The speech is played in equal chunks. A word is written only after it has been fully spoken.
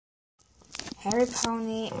Harry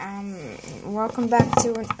Pony, welcome back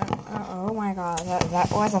to an, oh my god,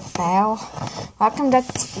 that was a fail. Welcome back,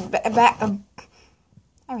 I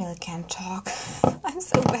really can't talk. I'm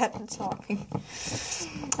so bad at talking.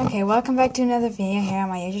 Okay, welcome back to another video here on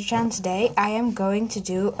my YouTube channel. Today, I am going to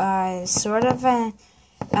do a sort of an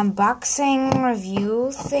unboxing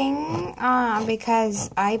review thing,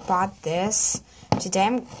 because I bought this.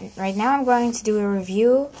 Today, right now I'm going to do a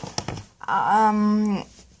review,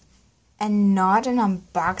 and not an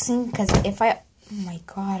unboxing, because if I, oh my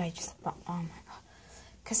god,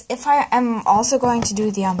 because if I am also going to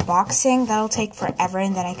do the unboxing, that'll take forever,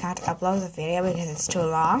 and then I can't upload the video because it's too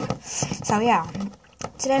long. So yeah,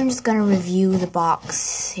 today I'm just gonna review the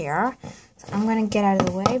box here. So I'm gonna get out of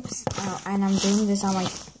the way, and I'm doing this on my,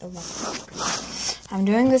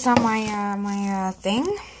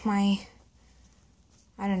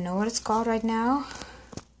 I don't know what it's called right now.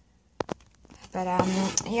 But,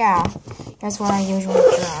 yeah, that's what I usually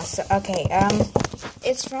draw. So, okay,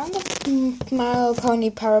 it's from the My Little Pony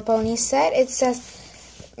Powerpony set. It says,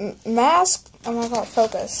 mask, oh my god,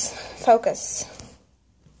 focus.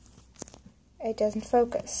 It doesn't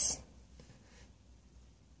focus.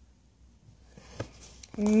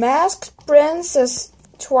 Masked Princess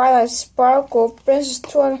Twilight Sparkle, Princess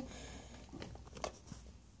Twilight,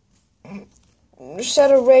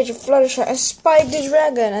 Shadow Rage of Fluttershy, and Spike the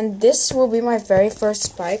Dragon, and this will be my very first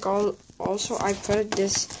Spike. Also, I put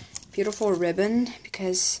this beautiful ribbon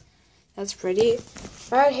because that's pretty.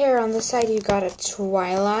 Right here on the side, you got a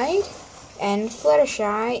Twilight and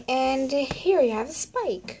Fluttershy, and here you have a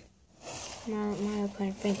Spike. My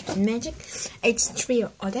magic. H3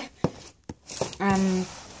 order.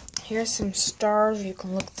 Here's some stars you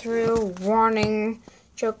can look through. Warning,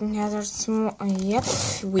 choking hazard, small. Yep,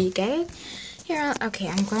 we get it. Here, okay,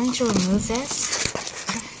 I'm going to remove this.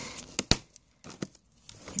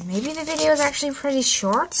 Maybe the video is actually pretty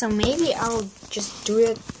short, so maybe I'll just do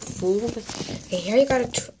it full. Okay, here you got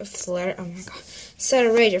a flutter. Oh my god,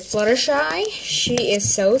 Shadow Rage of Fluttershy. She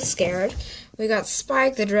is so scared. We got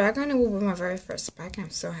Spike the Dragon. It will be my very first Spike, and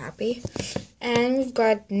I'm so happy. And we've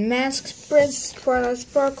got Masked Princess Twilight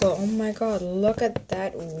Sparkle. Oh my god, look at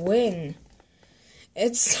that wing.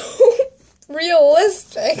 It's so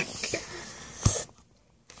realistic.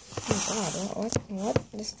 Oh my god,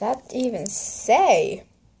 what does that even say?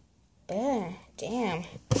 Damn.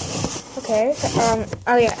 Okay, so,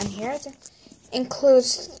 oh yeah, and here it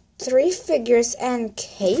includes 3 figures and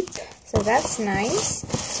cape, so that's nice.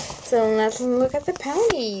 So let's look at the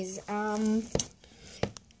ponies.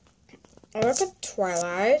 Look at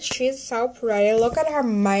Twilight, she's so pretty. Look at her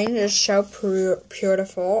mane, is so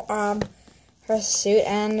beautiful. Her suit,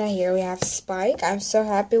 and here we have Spike. I'm so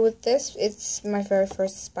happy with this. It's my very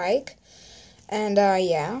first Spike, and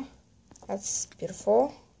yeah, that's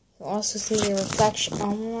beautiful. You also see the reflection.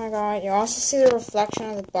 Oh my god! You also see the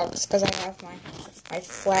reflection of the box because I have my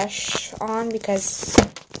flash on. Because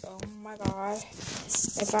oh my god,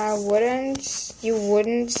 if I wouldn't, you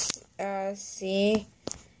wouldn't see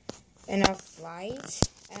enough light.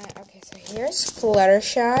 Okay, so here's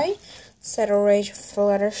Fluttershy. Shadow Rage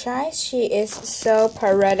Fluttershy. She is so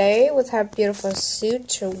pretty with her beautiful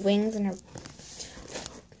suit, her wings, and her.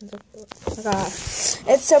 Oh my god,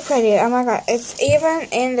 it's so pretty. Oh my god, it's even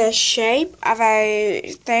in the shape of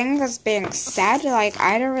a thing that's being said. Like,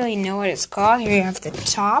 I don't really know what it's called. Here you have the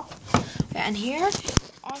top, and here you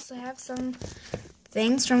also have some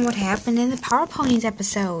things from what happened in the Power Ponies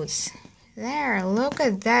episodes. There, look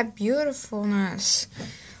at that beautifulness.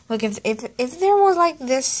 Look, if there was like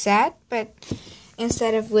this set, but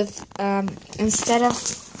instead of Fluttershy,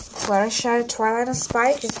 Twilight, and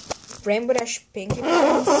Spike, just Rainbow Dash Pink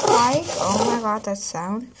and Spike. Oh my god, that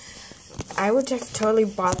sound! I would have totally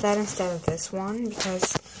bought that instead of this one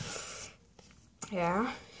because,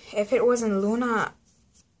 yeah, if it wasn't Luna,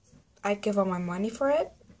 I'd give all my money for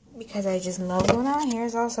it because I just love Luna.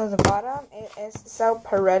 Here's also the bottom. It is so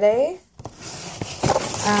pretty.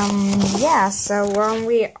 Yeah, so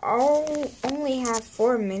we only have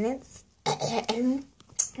 4 minutes. I'm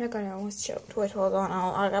gonna almost choked. Wait, hold on.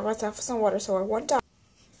 I got myself some water, so I won't die.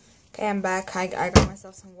 Okay, I'm back. I got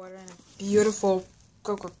myself some water in a beautiful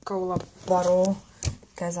Coca-Cola bottle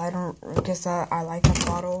because I like that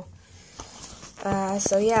bottle.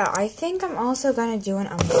 So yeah, I think I'm also gonna do an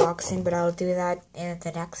unboxing, but I'll do that in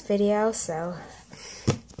the next video. So,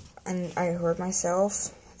 and I heard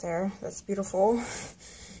myself there. That's beautiful.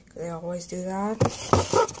 They always do that.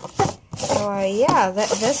 So yeah,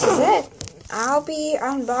 this is it. I'll be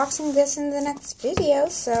unboxing this in the next video.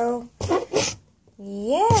 So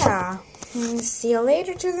yeah, see you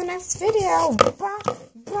later to the next video. Bye.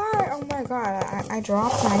 Bye! Oh my god, I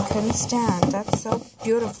dropped and I couldn't stand. That's so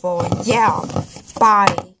beautiful. Yeah,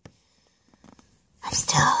 bye. I'm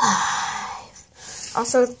still alive.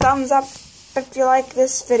 Also, thumbs up if you like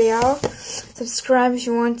this video. Subscribe if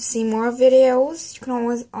you want to see more videos. You can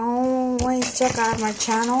always check out my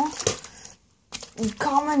channel.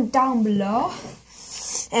 Comment down below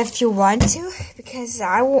if you want to, because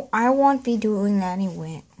I won't be doing any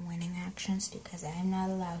winning actions because I'm not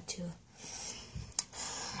allowed to.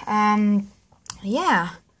 Yeah.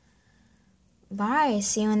 Bye.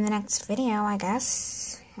 See you in the next video, I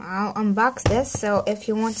guess. I'll unbox this, so if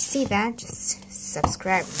you want to see that, just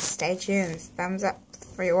subscribe. Stay tuned. Thumbs up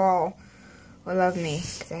for you all who love me,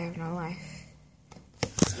 because I have no life.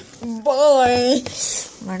 Bye!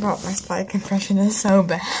 Oh my god, my Spike impression is so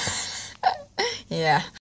bad. Yeah.